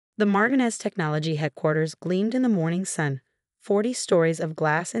The Martinez Technology headquarters gleamed in the morning sun, 40 stories of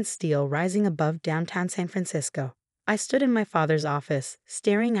glass and steel rising above downtown San Francisco. I stood in my father's office,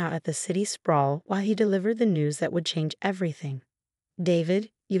 staring out at the city sprawl while he delivered the news that would change everything. "David,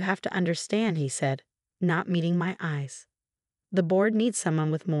 you have to understand," he said, not meeting my eyes. "The board needs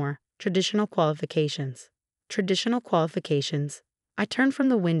someone with more traditional qualifications." Traditional qualifications? I turned from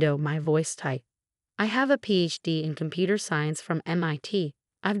the window, my voice tight. "I have a PhD in computer science from MIT.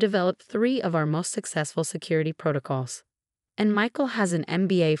 I've developed 3 of our most successful security protocols. And Michael has an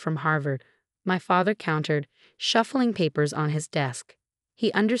MBA from Harvard," my father countered, shuffling papers on his desk.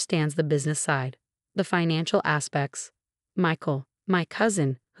 "He understands the business side, the financial aspects." Michael, my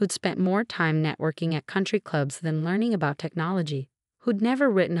cousin, who'd spent more time networking at country clubs than learning about technology, who'd never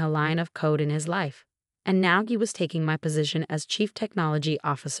written a line of code in his life. And now he was taking my position as Chief Technology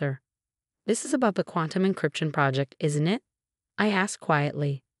Officer. "This is about the quantum encryption project, isn't it?" I asked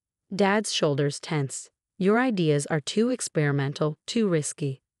quietly. Dad's shoulders tensed. "Your ideas are too experimental, too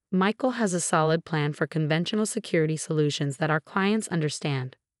risky. Michael has a solid plan for conventional security solutions that our clients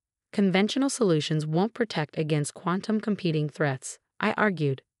understand." "Conventional solutions won't protect against quantum computing threats," I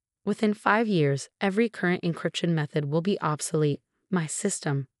argued. "Within 5 years, every current encryption method will be obsolete. My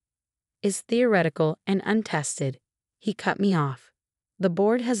system is theoretical and untested." He cut me off. "The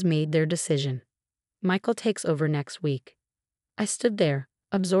board has made their decision. Michael takes over next week." I stood there,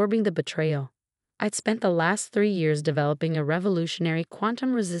 absorbing the betrayal. I'd spent the last 3 years developing a revolutionary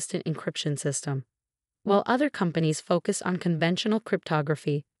quantum-resistant encryption system. While other companies focused on conventional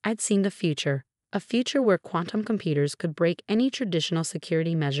cryptography, I'd seen the future, a future where quantum computers could break any traditional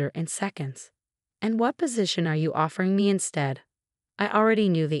security measure in seconds. "And what position are you offering me instead?" I already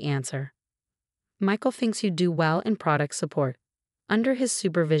knew the answer. "Michael thinks you'd do well in product support. Under his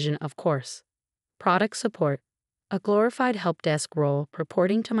supervision, of course." Product support, a glorified help desk role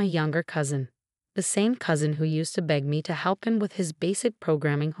purporting to my younger cousin, the same cousin who used to beg me to help him with his basic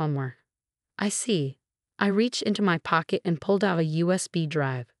programming homework. "I see." I reached into my pocket and pulled out a USB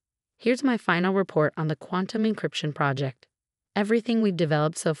drive. "Here's my final report on the quantum encryption project. Everything we've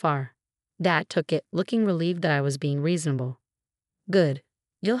developed so far." Dad took it, looking relieved that I was being reasonable. "Good.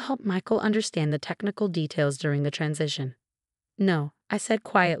 You'll help Michael understand the technical details during the transition." "No," I said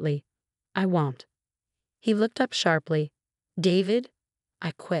quietly. "I won't." He looked up sharply. "David?"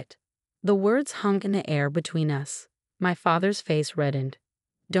 I quit. The words hung in the air between us. My father's face reddened.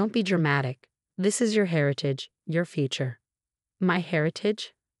 "Don't be dramatic. This is your heritage, your future." "My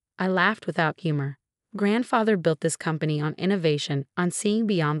heritage?" I laughed without humor. "Grandfather built this company on innovation, on seeing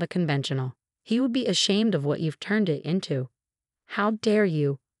beyond the conventional. He would be ashamed of what you've turned it into." "How dare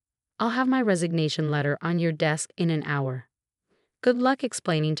you?" "I'll have my resignation letter on your desk in an hour. Good luck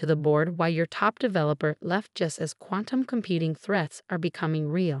explaining to the board why your top developer left just as quantum computing threats are becoming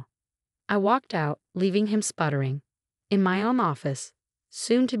real." I walked out, leaving him sputtering. In my own office,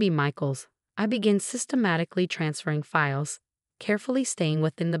 soon to be Michael's, I began systematically transferring files, carefully staying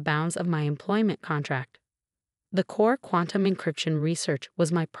within the bounds of my employment contract. The core quantum encryption research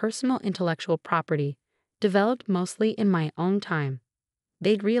was my personal intellectual property, developed mostly in my own time.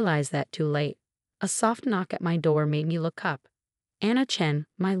 They'd realized that too late. A soft knock at my door made me look up. Anna Chen,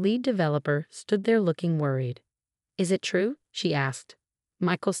 my lead developer, stood there looking worried. "Is it true?" she asked.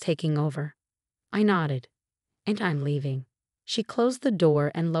 "Michael's taking over." I nodded. "And I'm leaving." She closed the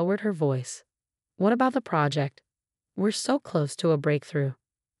door and lowered her voice. "What about the project? We're so close to a breakthrough."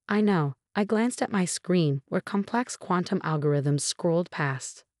 "I know." I glanced at my screen where complex quantum algorithms scrolled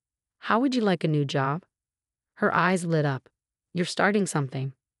past. "How would you like a new job?" Her eyes lit up. "You're starting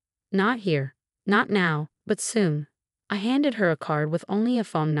something." "Not here. Not now, but soon." I handed her a card with only a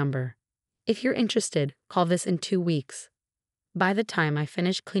phone number. "If you're interested, call this in 2 weeks." By the time I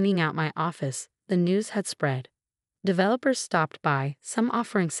finished cleaning out my office, the news had spread. Developers stopped by, some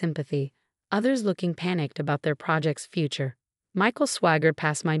offering sympathy, others looking panicked about their project's future. Michael swaggered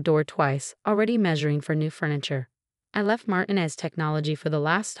past my door twice, already measuring for new furniture. I left Martinez Technology for the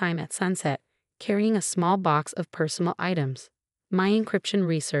last time at sunset, carrying a small box of personal items. My encryption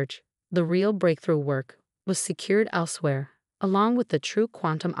research, the real breakthrough work, was secured elsewhere, along with the true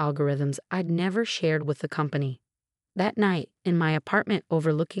quantum algorithms I'd never shared with the company. That night, in my apartment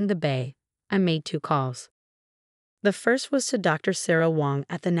overlooking the bay, I made 2 calls. The first was to Dr. Sarah Wong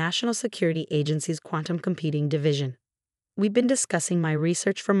at the National Security Agency's Quantum Computing Division. We'd been discussing my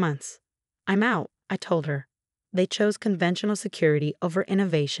research for months. "I'm out," I told her. "They chose conventional security over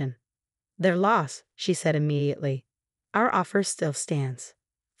innovation." "Their loss," she said immediately. "Our offer still stands.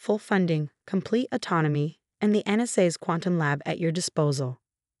 Full funding, complete autonomy, and the NSA's quantum lab at your disposal.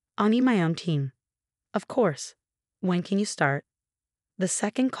 I'll need my own team." "Of course. When can you start?" The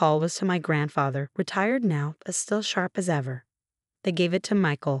second call was to my grandfather, retired now, but still sharp as ever. They gave it to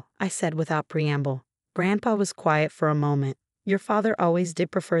Michael, I said without preamble. Grandpa was quiet for a moment. Your father always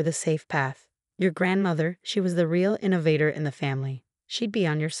did prefer the safe path. Your grandmother, she was the real innovator in the family. She'd be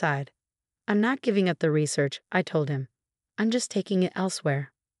on your side. I'm not giving up the research, I told him. I'm just taking it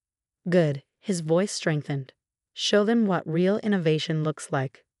elsewhere. Good, his voice strengthened. Show them what real innovation looks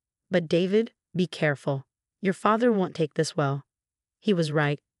like. But David, be careful. Your father won't take this well. He was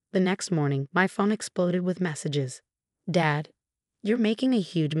right. The next morning, my phone exploded with messages. Dad, you're making a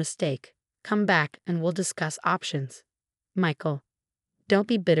huge mistake. Come back and we'll discuss options. Michael, don't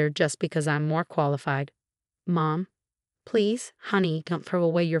be bitter just because I'm more qualified. Mom, please, honey, don't throw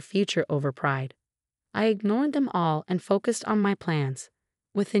away your future over pride. I ignored them all and focused on my plans.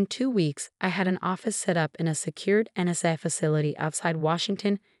 Within 2 weeks, I had an office set up in a secured NSA facility outside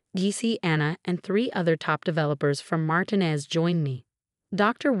Washington, D.C. Anna and 3 other top developers from Martinez joined me.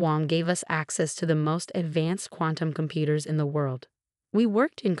 Dr. Wong gave us access to the most advanced quantum computers in the world. We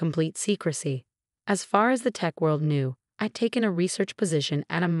worked in complete secrecy. As far as the tech world knew, I'd taken a research position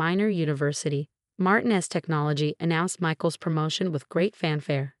at a minor university. Martinez Technology announced Michael's promotion with great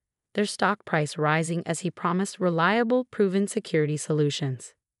fanfare, their stock price rising as he promised reliable, proven security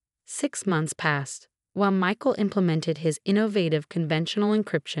solutions. 6 months passed. While Michael implemented his innovative conventional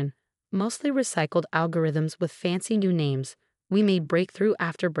encryption, mostly recycled algorithms with fancy new names, we made breakthrough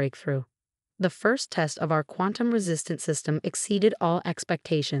after breakthrough. The first test of our quantum-resistant system exceeded all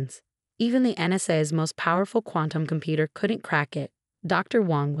expectations. Even the NSA's most powerful quantum computer couldn't crack it. Dr.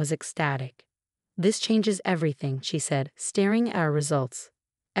 Wong was ecstatic. This changes everything, she said, staring at our results.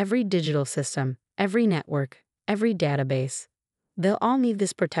 Every digital system, every network, every database. They'll all need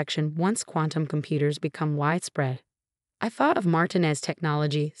this protection once quantum computers become widespread. I thought of Martinez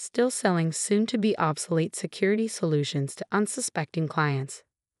Technology still selling soon-to-be obsolete security solutions to unsuspecting clients.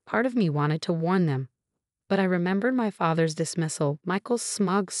 Part of me wanted to warn them, but I remembered my father's dismissal, Michael's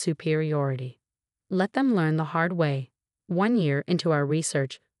smug superiority. Let them learn the hard way. 1 year into our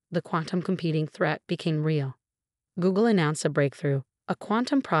research, the quantum computing threat became real. Google announced a breakthrough, a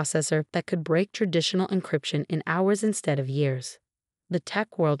quantum processor that could break traditional encryption in hours instead of years. The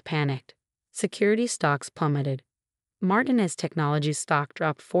tech world panicked. Security stocks plummeted. Martinez Technology's stock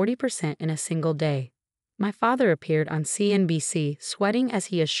dropped 40% in a single day. My father appeared on CNBC sweating as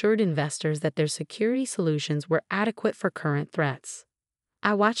he assured investors that their security solutions were adequate for current threats.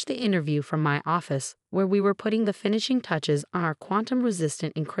 I watched the interview from my office, where we were putting the finishing touches on our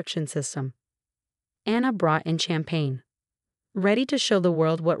quantum-resistant encryption system. Anna brought in champagne. Ready to show the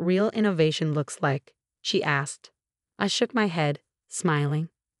world what real innovation looks like? She asked. I shook my head, smiling.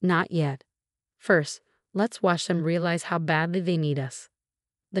 Not yet. First, let's watch them realize how badly they need us.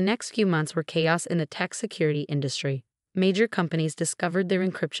 The next few months were chaos in the tech security industry. Major companies discovered their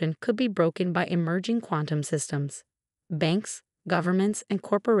encryption could be broken by emerging quantum systems. Banks, governments, and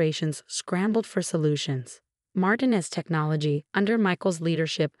corporations scrambled for solutions. Martinez Technology, under Michael's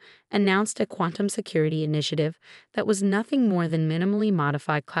leadership, announced a quantum security initiative that was nothing more than minimally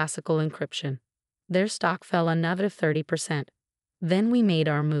modified classical encryption. Their stock fell another 30%. Then we made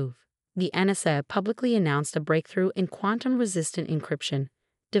our move. The NSA publicly announced a breakthrough in quantum-resistant encryption,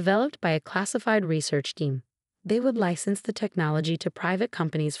 developed by a classified research team. They would license the technology to private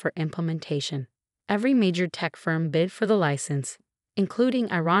companies for implementation. Every major tech firm bid for the license, including,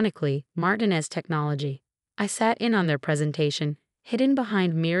 ironically, Martinez Technology. I sat in on their presentation, hidden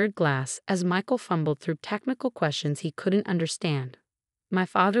behind mirrored glass as Michael fumbled through technical questions he couldn't understand. My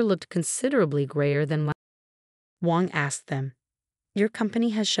father looked considerably grayer than last. Wong asked them, "Your company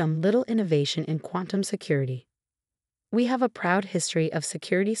has shown little innovation in quantum security." "We have a proud history of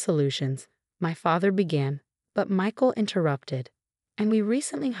security solutions," my father began, but Michael interrupted. "And we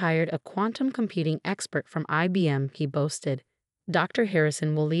recently hired a quantum computing expert from IBM," he boasted. "Dr.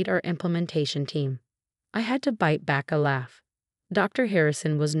 Harrison will lead our implementation team." I had to bite back a laugh. Dr.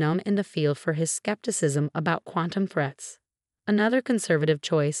 Harrison was known in the field for his skepticism about quantum threats. Another conservative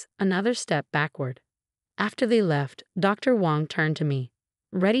choice, another step backward. After they left, Dr. Wong turned to me.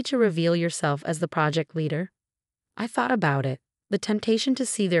 "Ready to reveal yourself as the project leader?" I thought about it. The temptation to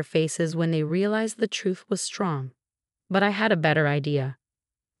see their faces when they realized the truth was strong. But I had a better idea.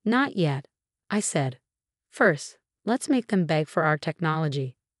 "Not yet," I said. "First, let's make them beg for our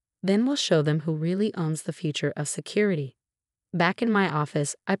technology. Then we'll show them who really owns the future of security." Back in my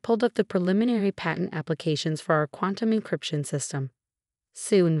office, I pulled up the preliminary patent applications for our quantum encryption system.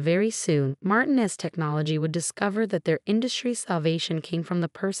 Soon, very soon, Martinez Technology would discover that their industry's salvation came from the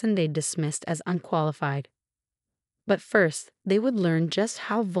person they dismissed as unqualified. But first, they would learn just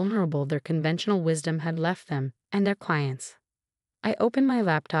how vulnerable their conventional wisdom had left them and their clients. I opened my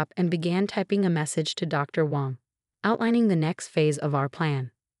laptop and began typing a message to Dr. Wang, outlining the next phase of our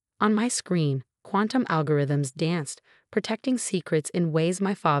plan. On my screen, quantum algorithms danced, protecting secrets in ways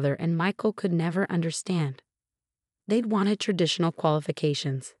my father and Michael could never understand. They'd wanted traditional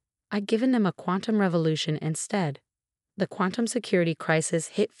qualifications. I'd given them a quantum revolution instead. The quantum security crisis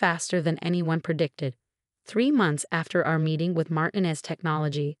hit faster than anyone predicted. 3 months after our meeting with Martinez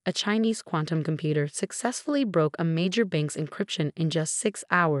Technology, a Chinese quantum computer successfully broke a major bank's encryption in just 6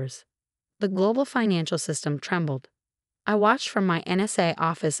 hours. The global financial system trembled. I watched from my NSA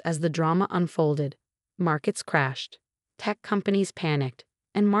office as the drama unfolded. Markets crashed. Tech companies panicked.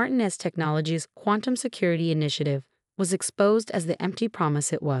 And Martinez Technology's quantum security initiative was exposed as the empty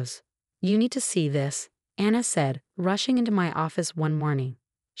promise it was. "You need to see this," Anna said, rushing into my office one morning.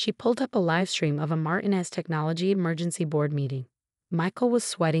 She pulled up a live stream of a Martinez Technology emergency board meeting. Michael was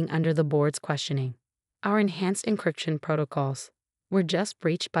sweating under the board's questioning. "Our enhanced encryption protocols were just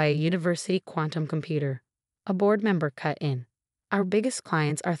breached by a university quantum computer." A board member cut in. "Our biggest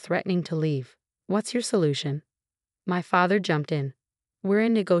clients are threatening to leave. What's your solution?" My father jumped in. "We're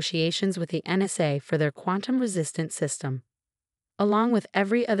in negotiations with the NSA for their quantum-resistant system." Along with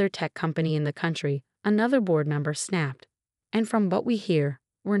every other tech company in the country, another board member snapped. "And from what we hear,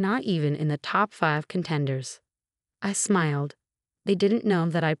 we're not even in the top 5 contenders." I smiled. They didn't know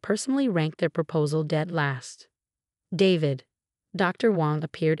that I personally ranked their proposal dead last. "David." Dr. Wang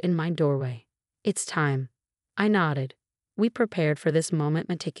appeared in my doorway. "It's time." I nodded. We prepared for this moment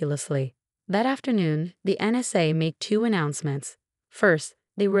meticulously. That afternoon, the NSA made 2 announcements. First,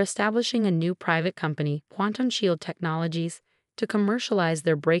 they were establishing a new private company, Quantum Shield Technologies, to commercialize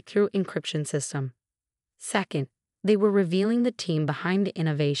their breakthrough encryption system. Second, they were revealing the team behind the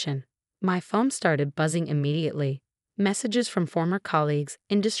innovation. My phone started buzzing immediately. Messages from former colleagues,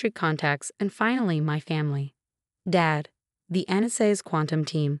 industry contacts, and finally my family. "Dad, the NSA's quantum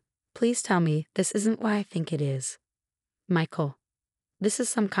team. Please tell me this isn't what I think it is." "Michael, this is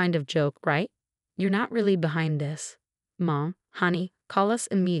some kind of joke, right? You're not really behind this." "Mom, honey, call us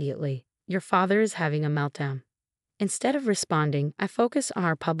immediately. Your father is having a meltdown." Instead of responding, I focused on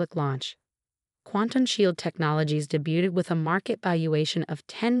our public launch. Quantum Shield Technologies debuted with a market valuation of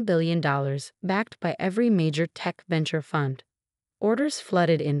 $10 billion, backed by every major tech venture fund. Orders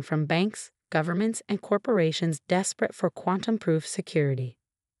flooded in from banks, governments, and corporations desperate for quantum-proof security.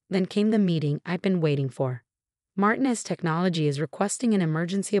 Then came the meeting I'd been waiting for. "Martinez Technology is requesting an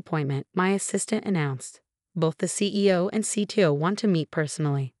emergency appointment," my assistant announced. "Both the CEO and CTO want to meet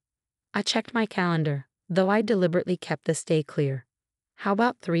personally." I checked my calendar, though I deliberately kept this day clear. "How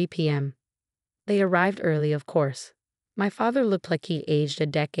about 3 p.m.? They arrived early, of course. My father looked like he'd aged a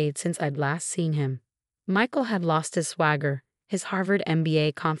decade since I'd last seen him. Michael had lost his swagger, his Harvard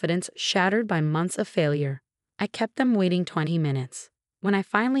MBA confidence shattered by months of failure. I kept them waiting 20 minutes. When I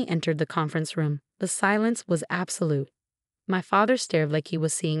finally entered the conference room, the silence was absolute. My father stared like he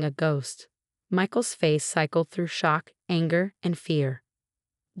was seeing a ghost. Michael's face cycled through shock, anger, and fear.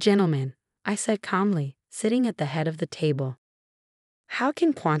 "Gentlemen," I said calmly, sitting at the head of the table, "how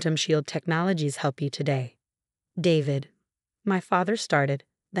can Quantum Shield Technologies help you today?" "David." My father started,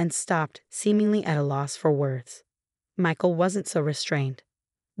 then stopped, seemingly at a loss for words. Michael wasn't so restrained.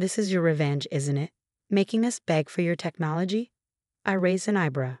 "This is your revenge, isn't it? Making us beg for your technology?" I raised an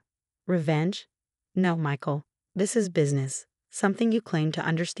eyebrow. "Revenge? No, Michael. This is business, something you claim to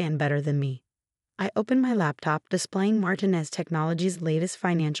understand better than me." I opened my laptop, displaying Martinez Technology's latest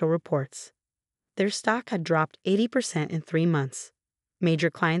financial reports. Their stock had dropped 80% in 3 months. Major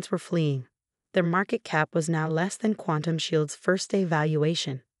clients were fleeing. Their market cap was now less than Quantum Shield's first-day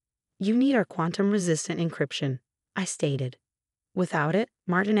valuation. "You need our quantum-resistant encryption," I stated. "Without it,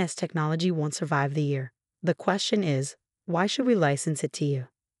 Martinez Technology won't survive the year. The question is, why should we license it to you?"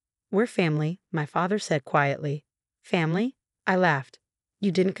 "We're family," my father said quietly. "Family?" I laughed.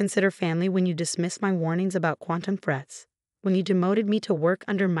 "You didn't consider family when you dismissed my warnings about quantum threats, when you demoted me to work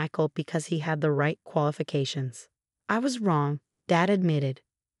under Michael because he had the right qualifications." "I was wrong," Dad admitted.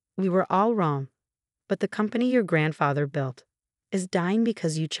 "We were all wrong. But the company your grandfather built is dying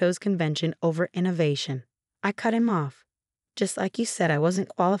because you chose convention over innovation." I cut him off. "Just like you said I wasn't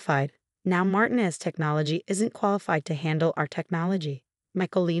qualified. Now Martinez Technology isn't qualified to handle our technology."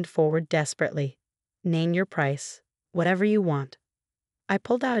 Michael leaned forward desperately. "Name your price. Whatever you want." I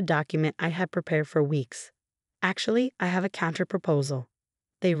pulled out a document I had prepared for weeks. "Actually, I have a counter-proposal."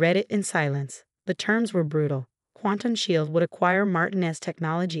 They read it in silence. The terms were brutal. Quantum Shield would acquire Martinez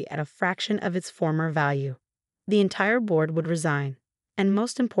Technology at a fraction of its former value. The entire board would resign. And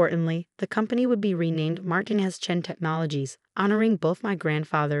most importantly, the company would be renamed Martinez Chen Technologies, honoring both my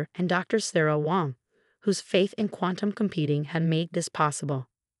grandfather and Dr. Sarah Wang, whose faith in quantum computing had made this possible.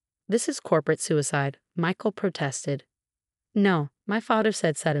 "This is corporate suicide," Michael protested. "No," my father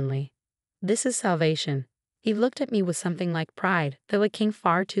said suddenly. "This is salvation." He looked at me with something like pride, though it came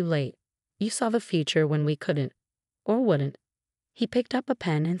far too late. "You saw the future when we couldn't. Or wouldn't." He picked up a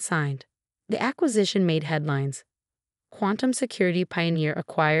pen and signed. The acquisition made headlines. Quantum security pioneer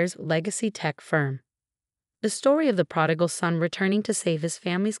acquires legacy tech firm. The story of the prodigal son returning to save his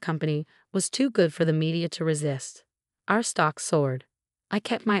family's company was too good for the media to resist. Our stock soared. I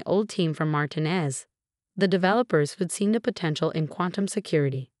kept my old team from Martinez, the developers who'd seen the potential in quantum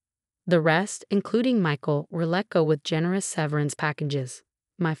security. The rest, including Michael, were let go with generous severance packages.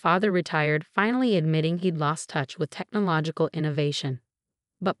 My father retired, finally admitting he'd lost touch with technological innovation.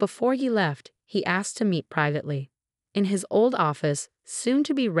 But before he left, he asked to meet privately. In his old office, soon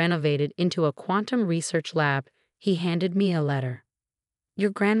to be renovated into a quantum research lab, he handed me a letter. "Your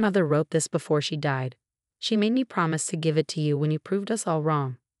grandmother wrote this before she died. She made me promise to give it to you when you proved us all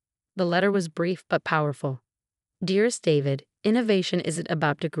wrong." The letter was brief but powerful. "Dearest David, innovation isn't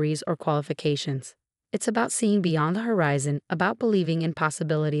about degrees or qualifications. It's about seeing beyond the horizon, about believing in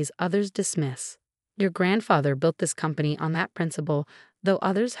possibilities others dismiss. Your grandfather built this company on that principle, though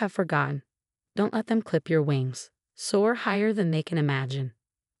others have forgotten. Don't let them clip your wings. Soar higher than they can imagine.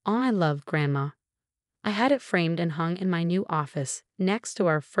 All I love, Grandma." I had it framed and hung in my new office, next to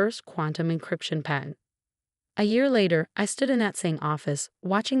our first quantum encryption patent. A year later, I stood in that same office,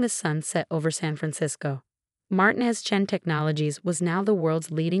 watching the sun set over San Francisco. Martinez Chen Technologies was now the world's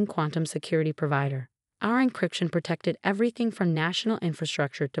leading quantum security provider. Our encryption protected everything from national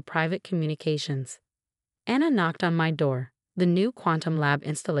infrastructure to private communications. Anna knocked on my door. "The new quantum lab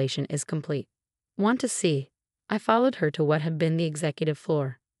installation is complete. Want to see?" I followed her to what had been the executive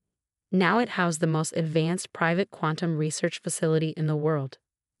floor. Now it housed the most advanced private quantum research facility in the world.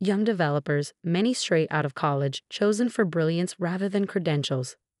 Young developers, many straight out of college, chosen for brilliance rather than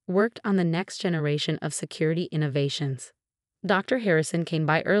credentials, worked on the next generation of security innovations. Dr. Harrison came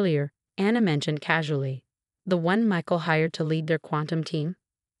by earlier, Anna mentioned casually. "The one Michael hired to lead their quantum team?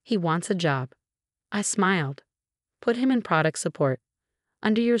 He wants a job." I smiled. "Put him in product support.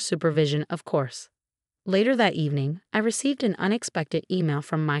 Under your supervision, of course." Later that evening, I received an unexpected email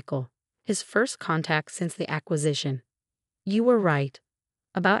from Michael, his first contact since the acquisition. "You were right.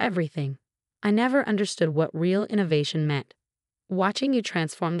 About everything. I never understood what real innovation meant. Watching you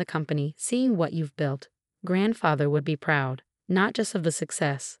transform the company, seeing what you've built, Grandfather would be proud, not just of the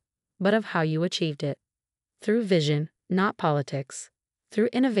success, but of how you achieved it. Through vision, not politics. Through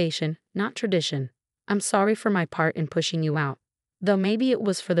innovation, not tradition. I'm sorry for my part in pushing you out, though maybe it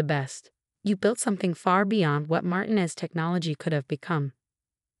was for the best. You built something far beyond what Martinez technology could have become."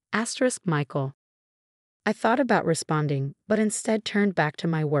 Michael. I thought about responding, but instead turned back to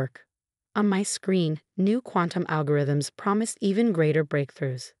my work. On my screen, new quantum algorithms promised even greater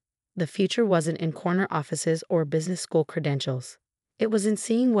breakthroughs. The future wasn't in corner offices or business school credentials. It was in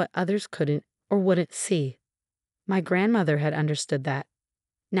seeing what others couldn't or wouldn't see. My grandmother had understood that.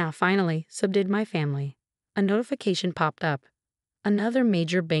 Now finally, so did my family. A notification popped up. Another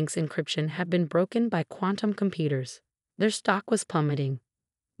major bank's encryption had been broken by quantum computers. Their stock was plummeting.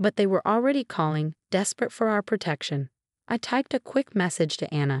 But they were already calling, desperate for our protection. I typed a quick message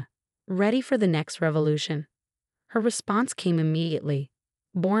to Anna, ready for the next revolution. Her response came immediately.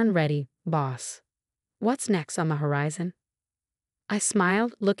 "Born ready, boss. What's next on the horizon?" I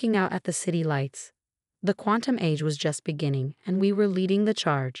smiled, looking out at the city lights. The quantum age was just beginning, and we were leading the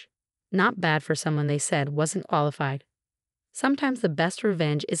charge. Not bad for someone they said wasn't qualified. Sometimes the best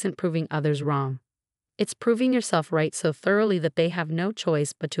revenge isn't proving others wrong. It's proving yourself right so thoroughly that they have no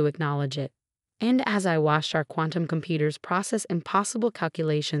choice but to acknowledge it. And as I watched our quantum computers process impossible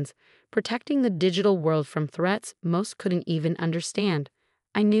calculations, protecting the digital world from threats most couldn't even understand,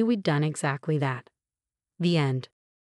 I knew we'd done exactly that. The end.